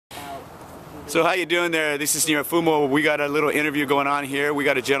So how you doing there? This is Near Fumo. We got a little interview going on here. We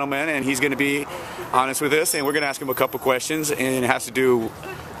got a gentleman, and he's going to be honest with us, and we're going to ask him a couple questions, and it has to do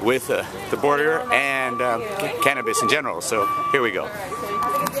with the border and cannabis in general. So here we go.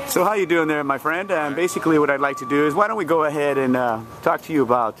 So how you doing there, my friend? Basically what I'd like to do is, why don't we go ahead and talk to you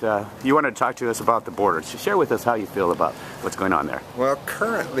about, you wanted to talk to us about the border. So share with us how you feel about what's going on there. Well,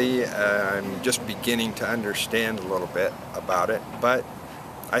 currently I'm just beginning to understand a little bit about it, but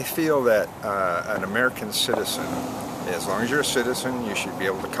I feel that an American citizen, as long as you're a citizen, you should be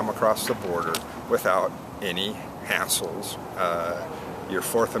able to come across the border without any hassles. Your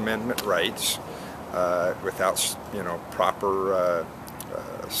Fourth Amendment rights, without proper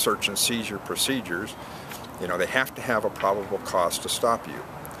search and seizure procedures. They have to have a probable cause to stop you.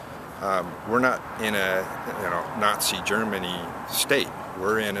 We're not in a Nazi Germany state.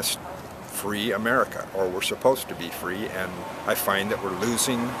 We're in a free America, or we're supposed to be free, and I find that we're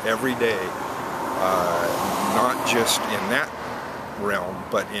losing every day, not just in that realm,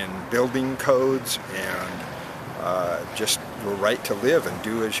 but in building codes and just the right to live and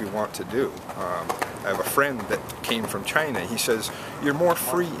do as you want to do. I have a friend that came from China. He says, you're more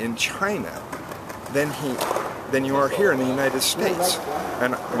free in China than you are here in the United States.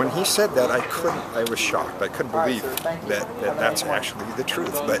 And when he said that, I was shocked. I couldn't believe that that's actually the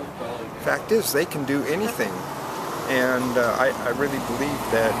truth. But the fact is, they can do anything. And I really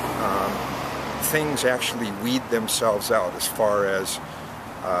believe that things actually weed themselves out as far as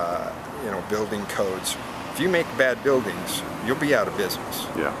building codes. If you make bad buildings, you'll be out of business.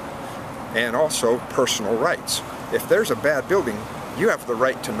 Yeah. And also personal rights. If there's a bad building, you have the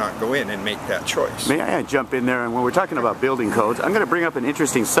right to not go in and make that choice. May I jump in there? And when we're talking about building codes, I'm going to bring up an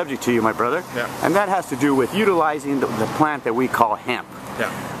interesting subject to you, my brother. Yeah. And that has to do with utilizing the plant that we call hemp.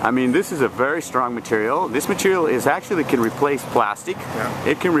 Yeah. I mean, this is a very strong material. This material can replace plastic. Yeah.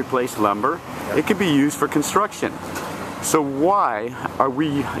 It can replace lumber. Yeah. It can be used for construction. So why are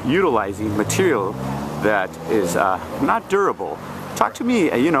we utilizing material that is not durable? Talk to me,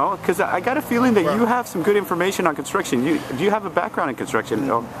 because I got a feeling that you have some good information on construction. Do you have a background in construction?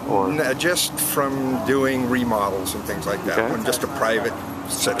 Or? Just from doing remodels and things like that. Okay. I'm just a private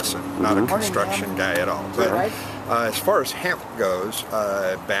citizen, not a construction guy at all. But as far as hemp goes,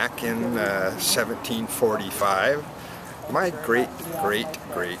 back in 1745, my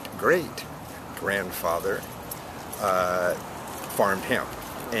great-great-great-grandfather farmed hemp.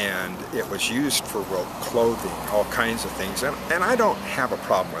 And it was used for clothing, all kinds of things, and I don't have a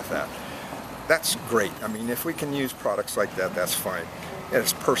problem with that. That's great. I mean, if we can use products like that, that's fine.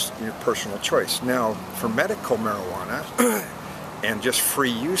 It's your personal choice. Now, for medical marijuana and just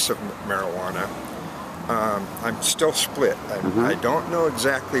free use of marijuana, I'm still split. I don't know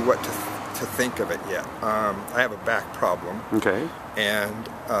exactly what to think of it yet. I have a back problem. Okay. And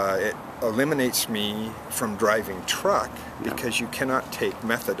it eliminates me from driving truck because you cannot take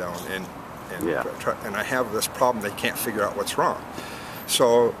methadone and I have this problem. They can't figure out what's wrong.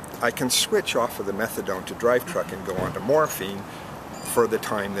 So I can switch off of the methadone to drive truck and go on to morphine for the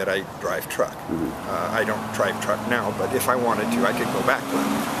time that I drive truck. I don't drive truck now, but if I wanted to, I could go back to it.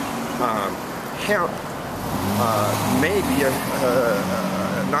 Hemp may be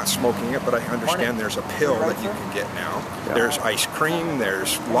not smoking it, but I understand there's a pill that you can get now. Yeah. There's ice cream,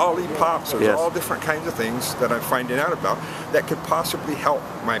 there's lollipops, there's all different kinds of things that I'm finding out about that could possibly help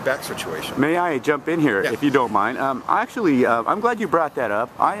my back situation. May I jump in here, if you don't mind? I'm glad you brought that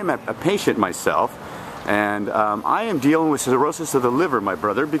up. I am a patient myself, and I am dealing with cirrhosis of the liver, my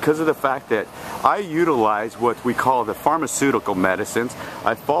brother, because of the fact that I utilize what we call the pharmaceutical medicines.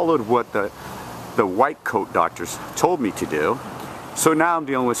 I followed what the white coat doctors told me to do. So now I'm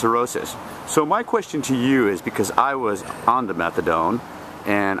dealing with cirrhosis. So my question to you is, because I was on the methadone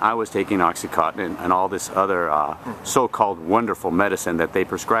and I was taking Oxycontin and all this other so-called wonderful medicine that they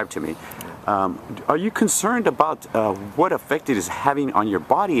prescribed to me, are you concerned about what effect it is having on your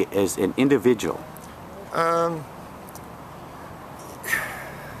body as an individual?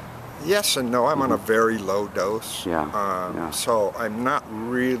 Yes and no. I'm on a very low dose. Yeah. So I'm not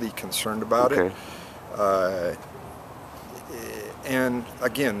really concerned about it. And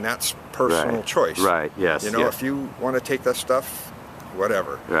again, that's personal choice. Right, yes. If you want to take that stuff,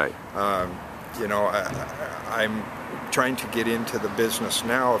 whatever. Right. I'm trying to get into the business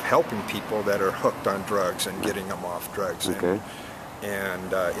now of helping people that are hooked on drugs and getting them off drugs. Okay.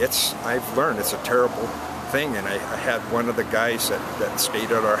 And I've learned it's a terrible thing. And I had one of the guys that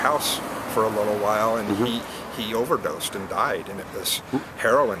stayed at our house for a little while, and he overdosed and died, and it was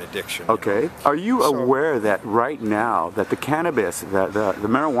heroin addiction. Okay. Are you aware that right now that the cannabis, the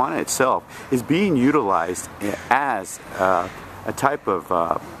marijuana itself, is being utilized as a type of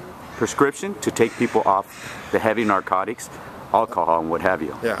prescription to take people off the heavy narcotics, alcohol and what have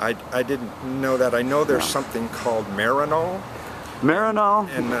you. Yeah, I didn't know that. I know there's something called Marinol. Marinol?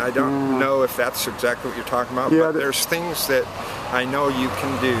 And I don't know if that's exactly what you're talking about, yeah, but there's things that I know you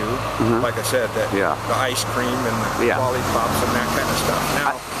can do, like I said, that the ice cream and the lollipops and that kind of stuff.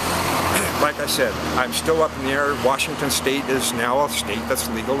 Now, like I said, I'm still up in the air. Washington State is now a state that's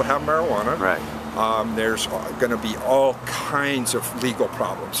legal to have marijuana. Right. There's going to be all kinds of legal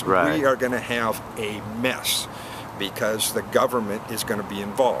problems. Right. We are going to have a mess because the government is going to be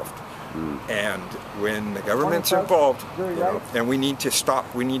involved. And when the government's involved, and we need to stop,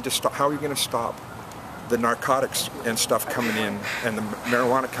 how are you going to stop the narcotics and stuff coming in and the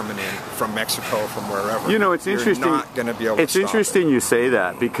marijuana coming in from Mexico, from wherever? You know, it's interesting. You're not going to be able to It's interesting you say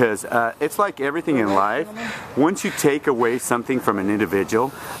that, because it's like everything in life. Once you take away something from an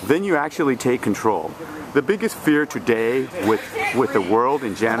individual, then you actually take control. The biggest fear today with the world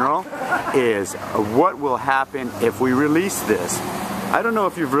in general is what will happen if we release this. I don't know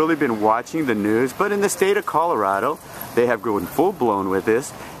if you've really been watching the news, but in the state of Colorado, they have gone full-blown with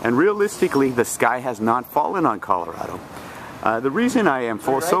this, and realistically, the sky has not fallen on Colorado. The reason I am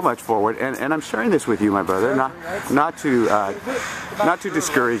so much forward, and I'm sharing this with you, my brother, not to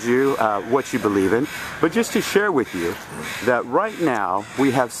discourage you what you believe in, but just to share with you that right now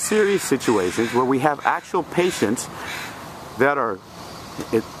we have serious situations where we have actual patients that are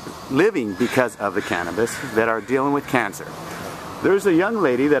living because of the cannabis, that are dealing with cancer. There's a young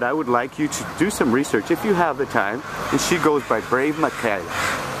lady that I would like you to do some research if you have the time, and she goes by Brave Michaela.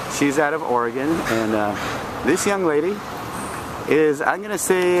 She's out of Oregon, and this young lady is, I'm going to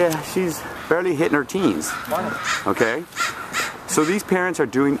say, she's barely hitting her teens. Okay? So these parents are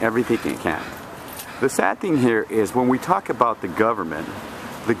doing everything they can. The sad thing here is when we talk about the government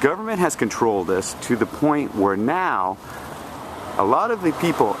has controlled us to the point where now a lot of the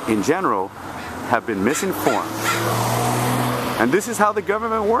people in general have been misinformed. And this is how the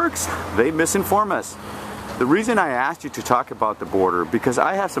government works. They misinform us. The reason I asked you to talk about the border, because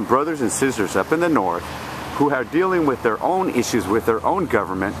I have some brothers and sisters up in the north who are dealing with their own issues with their own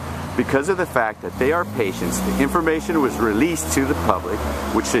government because of the fact that they are patients. The information was released to the public,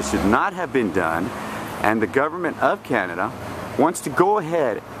 which they should not have been done, and the government of Canada wants to go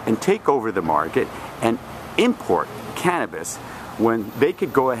ahead and take over the market and import cannabis when they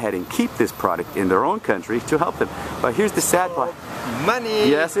could go ahead and keep this product in their own country to help them. But here's the sad part. Money!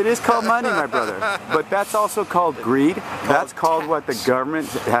 Yes, it is called money, my brother. But that's also called greed. That's called what the government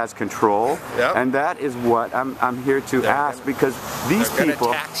has control. Yep. And that is what I'm here to ask, because these people...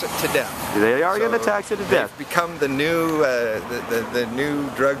 They're going to tax it to death. They are going to tax it to death. They've become the new, the new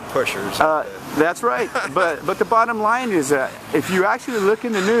drug pushers. That's right. But the bottom line is, if you actually look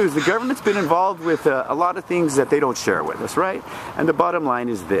in the news, the government's been involved with a lot of things that they don't share with us, right? And the bottom line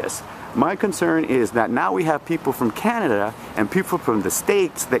is this. My concern is that now we have people from Canada and people from the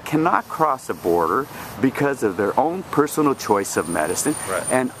States that cannot cross a border because of their own personal choice of medicine. Right.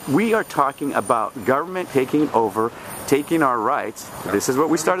 And we are talking about government taking over, taking our rights. Right. This is what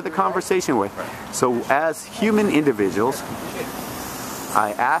we started the conversation with. Right. So as human individuals,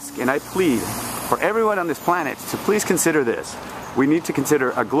 I ask and I plead for everyone on this planet to please consider this. We need to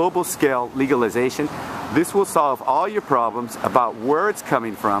consider a global scale legalization. This will solve all your problems about where it's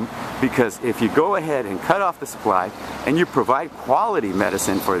coming from, because if you go ahead and cut off the supply and you provide quality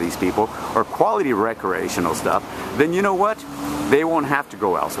medicine for these people or quality recreational stuff, then you know what? They won't have to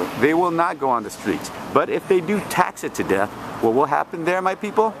go elsewhere. They will not go on the streets. But if they do tax it to death, what will happen there, my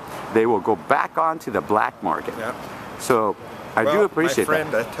people? They will go back onto the black market. Yeah. So I do appreciate that.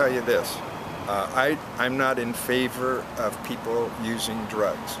 My friend, I tell you this. I'm not in favor of people using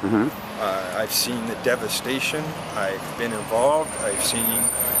drugs. I've seen the devastation. I've been involved. I've seen,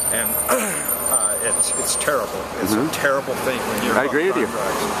 and it's terrible. It's a terrible thing when you're agree with you.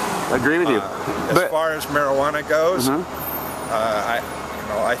 drugs. I agree with you. As far as marijuana goes, I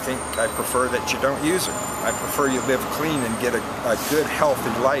think I prefer that you don't use it. I prefer you live clean and get a good, healthy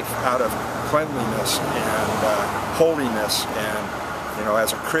life out of cleanliness and holiness. And you know,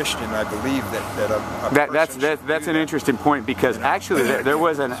 as a Christian, I believe that's an interesting point, because actually there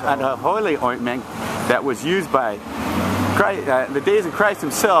was a holy ointment that was used by Christ, the days of Christ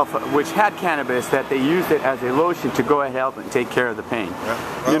himself, which had cannabis, that they used it as a lotion to go ahead and take care of the pain.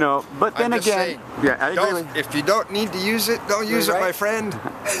 Yeah. Well, you know, but then again, I agree. If you don't need to use it, don't use it, my friend.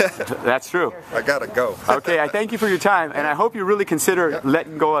 That's true. I gotta go. Okay, I thank you for your time, and I hope you really consider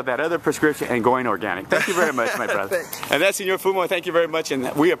letting go of that other prescription and going organic. Thank you very much, my brother. And that's Senor Fumo. Thank you very much,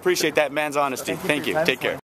 and we appreciate that man's honesty. Thank you. Take care.